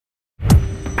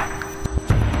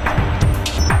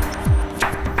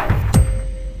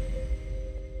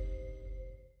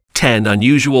10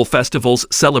 unusual festivals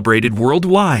celebrated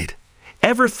worldwide.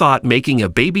 Ever thought making a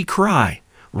baby cry,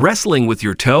 wrestling with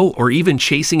your toe, or even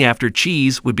chasing after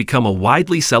cheese would become a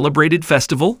widely celebrated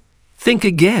festival? Think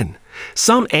again.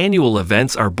 Some annual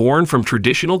events are born from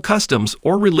traditional customs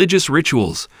or religious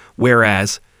rituals,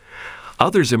 whereas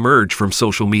others emerge from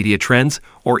social media trends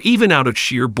or even out of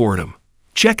sheer boredom.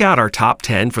 Check out our top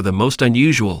 10 for the most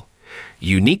unusual,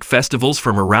 unique festivals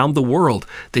from around the world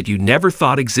that you never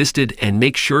thought existed, and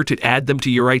make sure to add them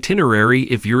to your itinerary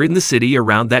if you're in the city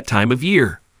around that time of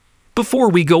year. Before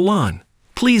we go on,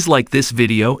 please like this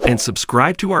video and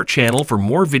subscribe to our channel for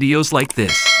more videos like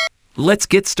this. Let's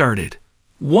get started.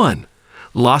 1.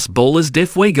 Las Bolas de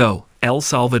Fuego, El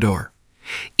Salvador.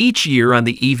 Each year on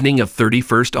the evening of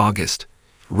 31st August,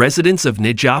 residents of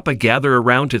Nijapa gather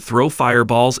around to throw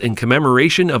fireballs in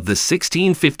commemoration of the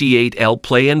 1658 El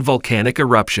Playan volcanic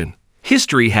eruption.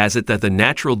 History has it that the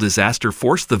natural disaster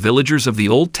forced the villagers of the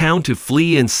old town to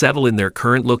flee and settle in their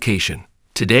current location.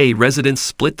 Today, residents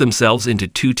split themselves into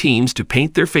 2 teams to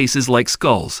paint their faces like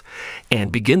skulls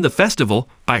and begin the festival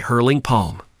by hurling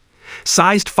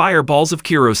palm-sized fireballs of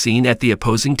kerosene at the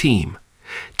opposing team.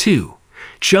 2.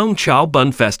 Cheung Chau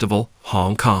Bun Festival,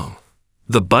 Hong Kong.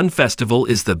 The Bun Festival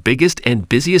is the biggest and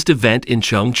busiest event in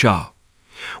Cheung Chau.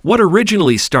 What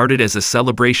originally started as a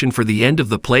celebration for the end of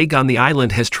the plague on the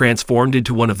island has transformed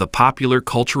into one of the popular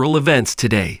cultural events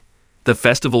today. The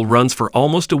festival runs for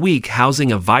almost a week,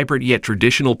 housing a vibrant yet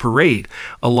traditional parade,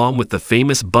 along with the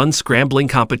famous bun scrambling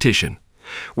competition,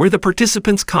 where the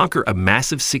participants conquer a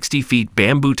massive 60-feet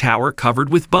bamboo tower covered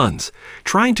with buns,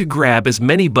 trying to grab as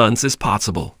many buns as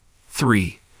possible.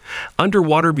 3.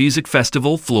 Underwater Music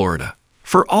Festival, Florida.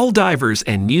 For all divers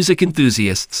and music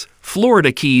enthusiasts,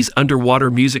 Florida Keys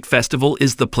Underwater Music Festival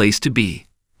is the place to be.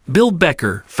 Bill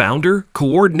Becker, founder,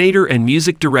 coordinator, and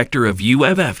music director of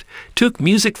UFF, took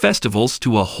music festivals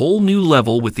to a whole new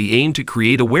level with the aim to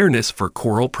create awareness for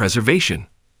coral preservation.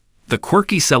 The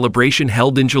quirky celebration,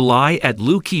 held in July at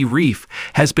Lukey Reef,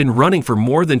 has been running for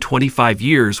more than 25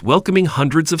 years, welcoming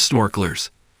hundreds of snorkelers.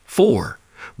 4.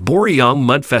 Boryong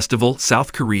Mud Festival,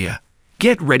 South Korea.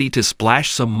 Get ready to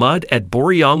splash some mud at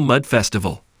Boryong Mud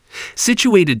Festival.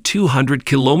 Situated 200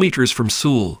 kilometers from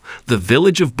Seoul, the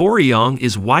village of Boryong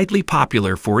is widely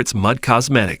popular for its mud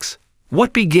cosmetics.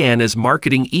 What began as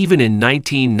marketing even in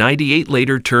 1998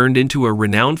 later turned into a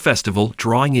renowned festival,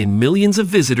 drawing in millions of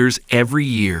visitors every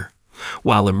year.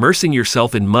 While immersing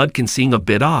yourself in mud can seem a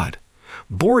bit odd,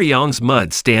 Boryong's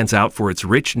mud stands out for its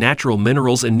rich natural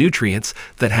minerals and nutrients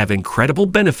that have incredible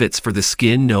benefits for the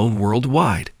skin, known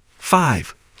worldwide.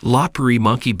 5. La Puri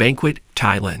Monkey Banquet,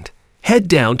 Thailand. Head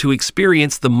down to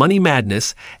experience the money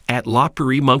madness at La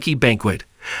Puri Monkey Banquet,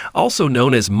 also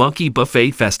known as Monkey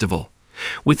Buffet Festival,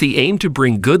 with the aim to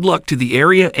bring good luck to the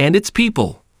area and its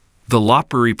people. The La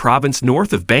Puri province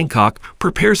north of Bangkok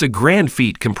prepares a grand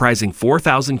feast comprising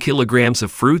 4,000 kilograms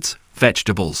of fruits,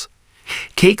 vegetables,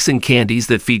 cakes, and candies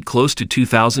that feed close to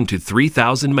 2,000 to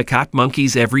 3,000 macaque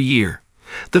monkeys every year.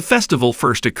 The festival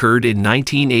first occurred in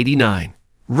 1989.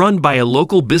 Run by a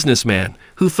local businessman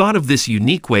who thought of this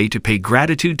unique way to pay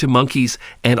gratitude to monkeys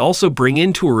and also bring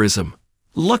in tourism.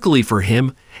 Luckily for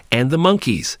him and the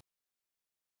monkeys,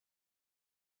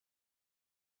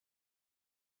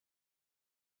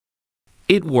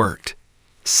 it worked.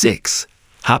 6.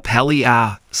 Up Helly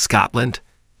Aa, Scotland.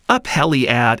 Up Helly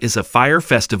Aa is a fire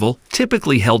festival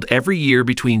typically held every year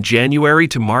between January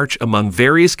to March among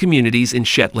various communities in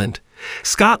Shetland,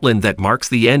 Scotland, that marks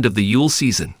the end of the Yule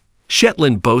season.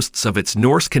 Shetland boasts of its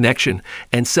Norse connection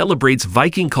and celebrates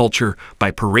Viking culture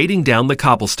by parading down the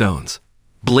cobblestones,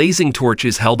 blazing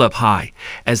torches held up high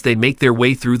as they make their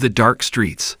way through the dark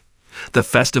streets. The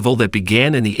festival that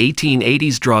began in the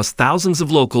 1880s draws thousands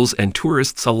of locals and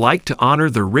tourists alike to honor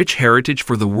the rich heritage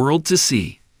for the world to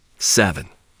see. 7.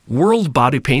 World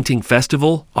Body Painting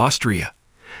Festival, Austria.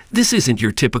 This isn't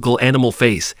your typical animal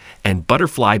face and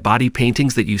butterfly body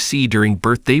paintings that you see during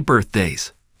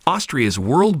birthdays. Austria's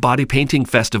World Body Painting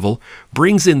Festival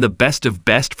brings in the best of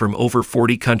best from over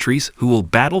 40 countries who will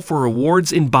battle for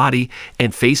awards in body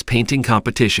and face painting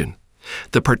competition.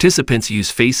 The participants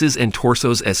use faces and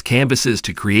torsos as canvases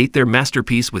to create their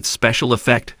masterpiece with special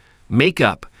effect,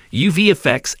 makeup, UV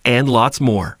effects, and lots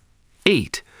more.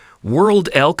 8. World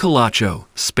El Colacho,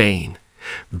 Spain.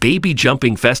 Baby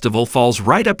Jumping Festival falls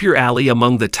right up your alley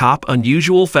among the top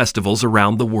unusual festivals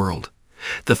around the world.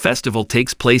 The festival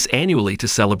takes place annually to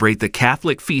celebrate the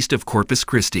Catholic feast of Corpus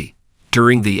Christi.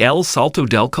 During the El Salto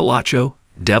del Colacho,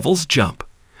 Devil's Jump,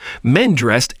 men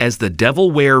dressed as the devil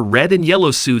wear red and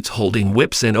yellow suits holding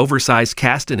whips and oversized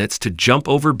castanets to jump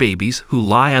over babies who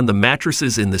lie on the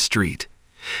mattresses in the street.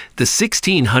 The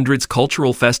 1600s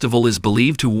cultural festival is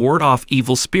believed to ward off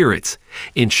evil spirits,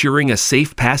 ensuring a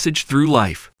safe passage through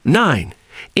life. 9.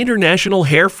 International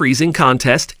Hair Freezing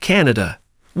Contest, Canada.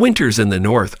 Winters in the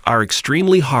north are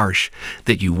extremely harsh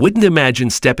that you wouldn't imagine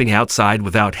stepping outside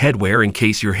without headwear in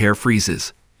case your hair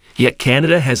freezes. Yet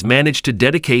Canada has managed to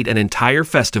dedicate an entire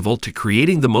festival to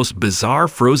creating the most bizarre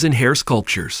frozen hair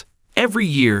sculptures. Every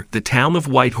year, the town of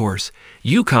Whitehorse,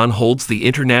 Yukon holds the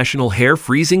International Hair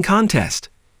Freezing Contest.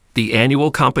 The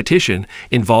annual competition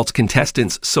involves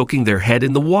contestants soaking their head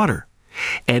in the water,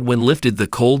 and when lifted, the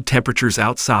cold temperatures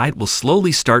outside will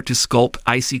slowly start to sculpt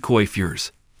icy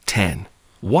coiffures. 10.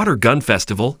 Water Gun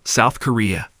Festival, South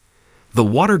Korea. The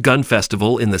Water Gun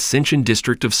Festival in the Sinchon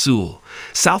district of Seoul,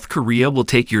 South Korea will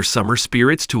take your summer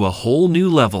spirits to a whole new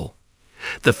level.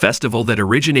 The festival that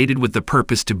originated with the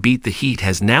purpose to beat the heat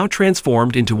has now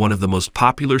transformed into one of the most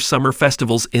popular summer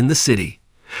festivals in the city.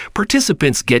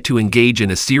 Participants get to engage in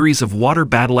a series of water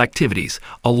battle activities,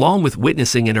 along with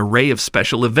witnessing an array of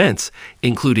special events,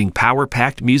 including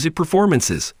power-packed music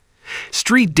performances,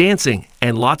 street dancing,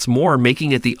 and lots more,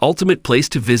 making it the ultimate place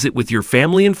to visit with your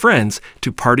family and friends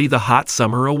to party the hot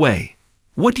summer away.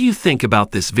 What do you think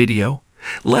about this video?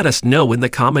 Let us know in the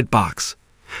comment box.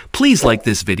 Please like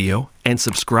this video and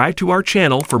subscribe to our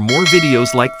channel for more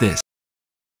videos like this.